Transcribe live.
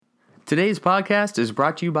Today's podcast is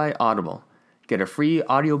brought to you by Audible. Get a free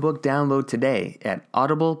audiobook download today at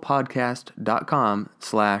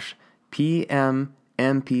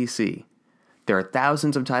audiblepodcast.com/PMMPC. There are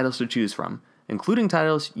thousands of titles to choose from, including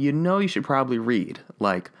titles you know you should probably read,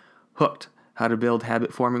 like Hooked, How to Build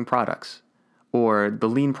Habit-Forming Products, or The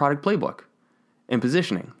Lean Product Playbook, and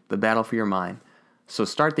Positioning, The Battle for Your Mind. So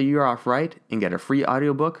start the year off right and get a free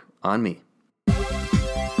audiobook on me.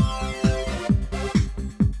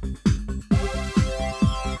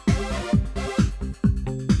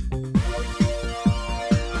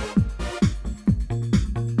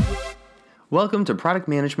 Welcome to Product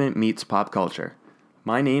Management Meets Pop Culture.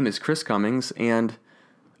 My name is Chris Cummings, and,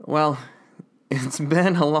 well, it's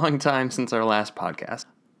been a long time since our last podcast.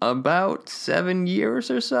 About 7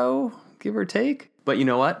 years or so, give or take. But you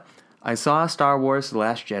know what? I saw Star Wars The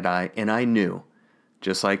Last Jedi, and I knew,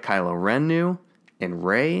 just like Kylo Ren knew, and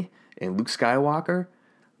Rey, and Luke Skywalker,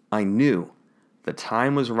 I knew the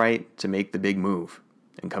time was right to make the big move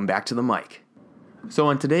and come back to the mic. So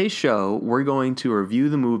on today's show, we're going to review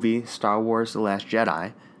the movie Star Wars The Last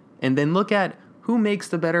Jedi, and then look at who makes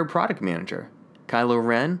the better product manager, Kylo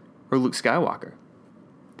Ren or Luke Skywalker.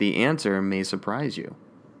 The answer may surprise you.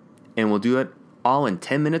 And we'll do it all in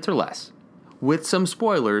 10 minutes or less, with some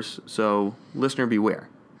spoilers, so listener beware.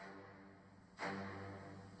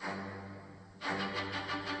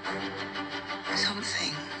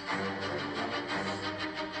 Something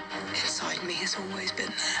inside me has always been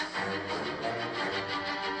there.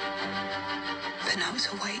 But now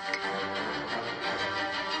it's awake.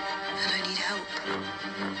 And I need help.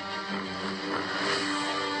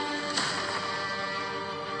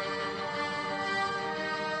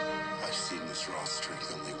 I've seen this raw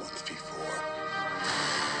strength only once before.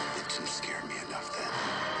 It didn't scare me enough then.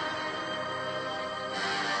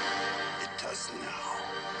 It does now.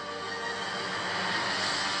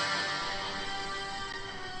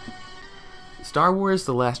 Star Wars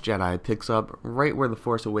The Last Jedi picks up right where The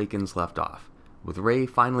Force Awakens left off, with Rey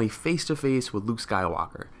finally face-to-face with Luke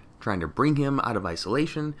Skywalker, trying to bring him out of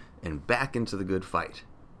isolation and back into the good fight.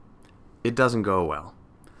 It doesn't go well.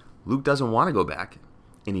 Luke doesn't want to go back,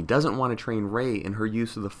 and he doesn't want to train Rey in her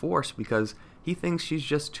use of the Force because he thinks she's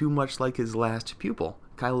just too much like his last pupil,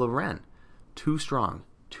 Kylo Ren. Too strong,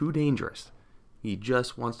 too dangerous. He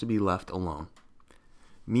just wants to be left alone.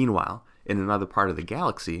 Meanwhile, in another part of the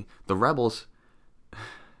galaxy, the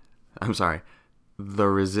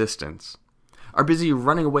Resistance, are busy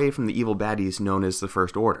running away from the evil baddies known as the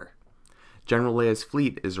First Order. General Leia's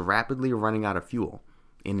fleet is rapidly running out of fuel,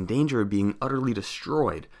 and in danger of being utterly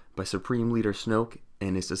destroyed by Supreme Leader Snoke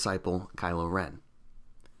and his disciple Kylo Ren.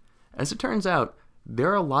 As it turns out, there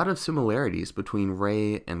are a lot of similarities between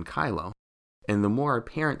Rey and Kylo, and the more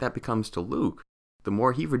apparent that becomes to Luke, the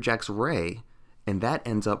more he rejects Rey, and that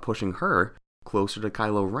ends up pushing her closer to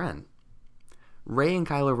Kylo Ren. Rey and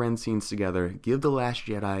Kylo Ren scenes together give The Last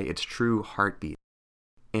Jedi its true heartbeat.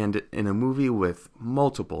 And in a movie with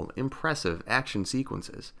multiple impressive action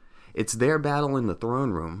sequences, it's their battle in the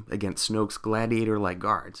throne room against Snoke's gladiator-like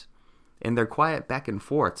guards, and their quiet back and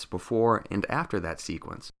forths before and after that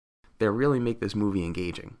sequence that really make this movie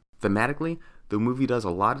engaging. Thematically, the movie does a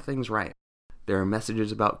lot of things right. There are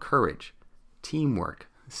messages about courage, teamwork,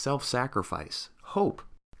 self-sacrifice, hope,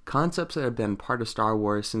 concepts that have been part of Star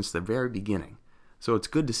Wars since the very beginning. So it's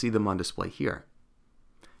good to see them on display here.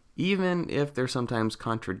 Even if they're sometimes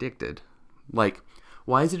contradicted. Like,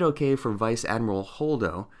 why is it okay for Vice Admiral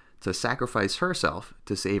Holdo to sacrifice herself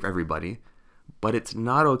to save everybody, but it's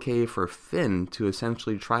not okay for Finn to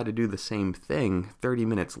essentially try to do the same thing 30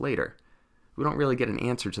 minutes later? We don't really get an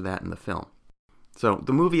answer to that in the film. So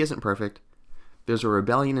the movie isn't perfect. There's a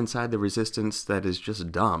rebellion inside the Resistance that is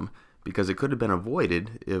just dumb, because it could have been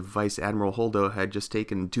avoided if Vice Admiral Holdo had just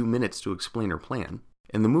taken 2 minutes to explain her plan.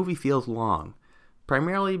 And the movie feels long,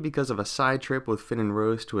 primarily because of a side trip with Finn and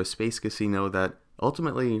Rose to a space casino that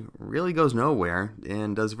ultimately really goes nowhere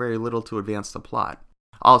and does very little to advance the plot.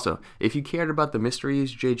 Also, if you cared about the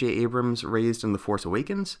mysteries J.J. Abrams raised in The Force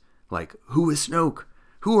Awakens, like who is Snoke?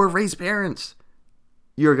 Who are Rey's parents?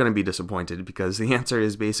 You're going to be disappointed because the answer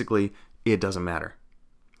is basically, it doesn't matter.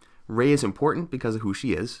 Rey is important because of who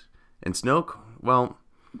she is, and Snoke, well,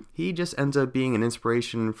 he just ends up being an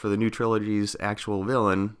inspiration for the new trilogy's actual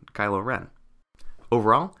villain, Kylo Ren.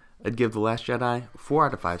 Overall, I'd give The Last Jedi 4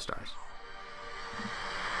 out of 5 stars.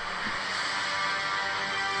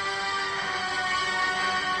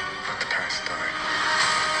 Let the past die.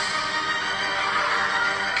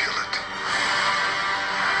 Kill it.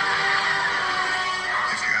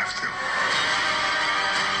 If you have to.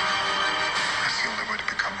 That's the only way to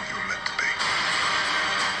become who you were meant to be.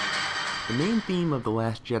 The main main theme of The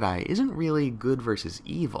Last Jedi isn't really good versus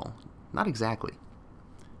evil. Not exactly.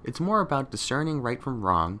 It's more about discerning right from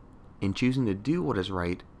wrong and choosing to do what is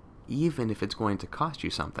right, even if it's going to cost you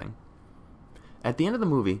something. At the end of the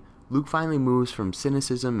movie, Luke finally moves from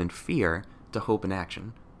cynicism and fear to hope and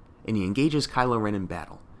action, and he engages Kylo Ren in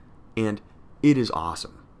battle. And it is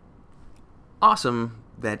awesome. Awesome,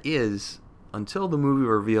 that is, until the movie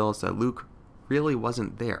reveals that Luke really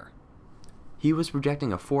wasn't there. He was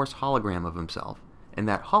projecting a Force hologram of himself, and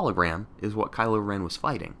that hologram is what Kylo Ren was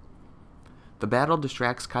fighting. The battle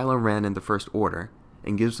distracts Kylo Ren and the First Order,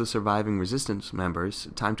 and gives the surviving Resistance members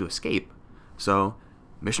time to escape. So,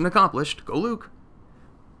 mission accomplished, go Luke!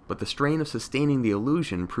 But the strain of sustaining the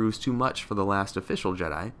illusion proves too much for the last official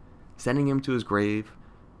Jedi, sending him to his grave,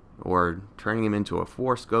 or turning him into a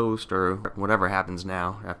Force ghost, or whatever happens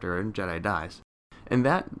now after a Jedi dies. And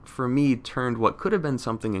that, for me, turned what could have been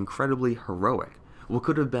something incredibly heroic, what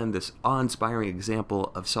could have been this awe-inspiring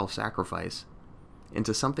example of self-sacrifice,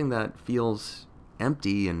 into something that feels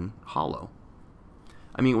empty and hollow.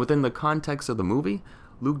 I mean, within the context of the movie,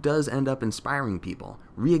 Luke does end up inspiring people,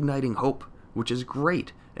 reigniting hope, which is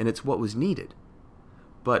great, and it's what was needed.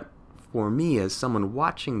 But for me, as someone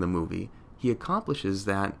watching the movie, he accomplishes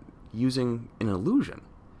that using an illusion.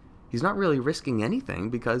 He's not really risking anything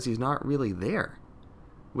because he's not really there,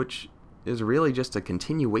 which is really just a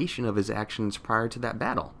continuation of his actions prior to that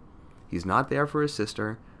battle. He's not there for his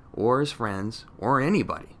sister, or his friends, or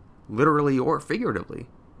anybody, literally or figuratively.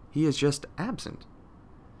 He is just absent.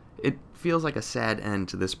 It feels like a sad end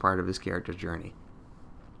to this part of his character's journey.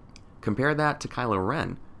 Compare that to Kylo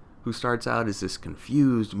Ren, who starts out as this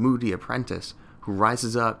confused, moody apprentice who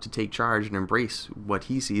rises up to take charge and embrace what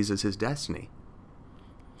he sees as his destiny.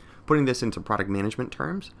 Putting this into product management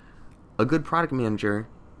terms, a good product manager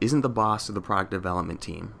isn't the boss of the product development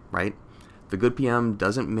team, right? The good PM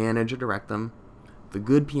doesn't manage or direct them. The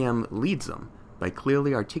good PM leads them by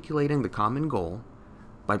clearly articulating the common goal,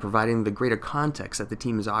 by providing the greater context that the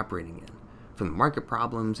team is operating in, from the market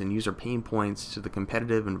problems and user pain points to the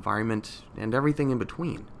competitive environment and everything in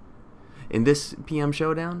between. In this PM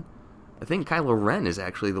showdown, I think Kylo Ren is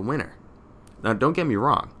actually the winner. Now, don't get me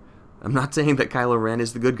wrong. I'm not saying that Kylo Ren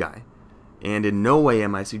is the good guy, and in no way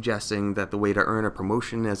am I suggesting that the way to earn a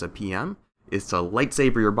promotion as a PM is to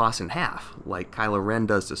lightsaber your boss in half, like Kylo Ren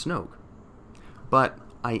does to Snoke. But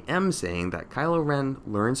I am saying that Kylo Ren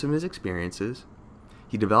learns from his experiences,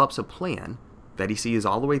 he develops a plan that he sees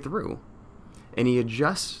all the way through, and he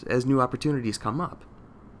adjusts as new opportunities come up.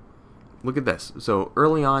 Look at this. So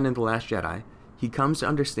early on in The Last Jedi, he comes to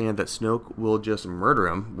understand that Snoke will just murder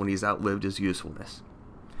him when he's outlived his usefulness.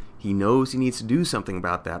 He knows he needs to do something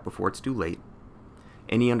about that before it's too late,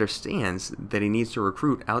 and he understands that he needs to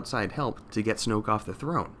recruit outside help to get Snoke off the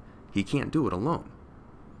throne. He can't do it alone.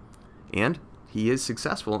 And he is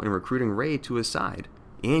successful in recruiting Rey to his side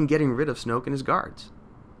and getting rid of Snoke and his guards.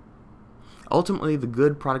 Ultimately, the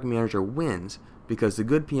good product manager wins because the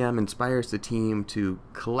good PM inspires the team to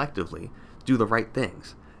collectively do the right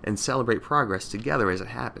things and celebrate progress together as it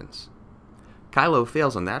happens. Kylo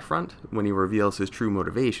fails on that front when he reveals his true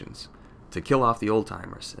motivations, to kill off the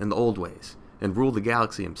old-timers and the old ways and rule the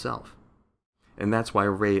galaxy himself. And that's why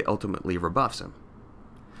Rey ultimately rebuffs him.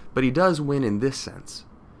 But he does win in this sense.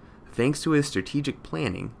 Thanks to his strategic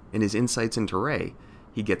planning and his insights into Rey,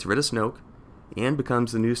 he gets rid of Snoke and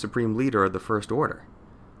becomes the new Supreme Leader of the First Order.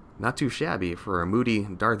 Not too shabby for a moody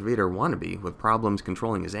Darth Vader wannabe with problems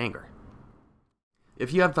controlling his anger.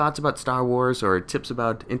 If you have thoughts about Star Wars or tips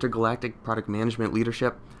about intergalactic product management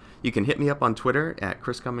leadership, you can hit me up on Twitter at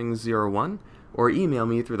ChrisCummings01 or email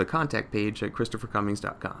me through the contact page at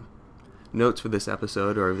ChristopherCummings.com. Notes for this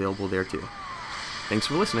episode are available there too. Thanks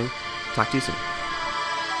for listening. Talk to you soon.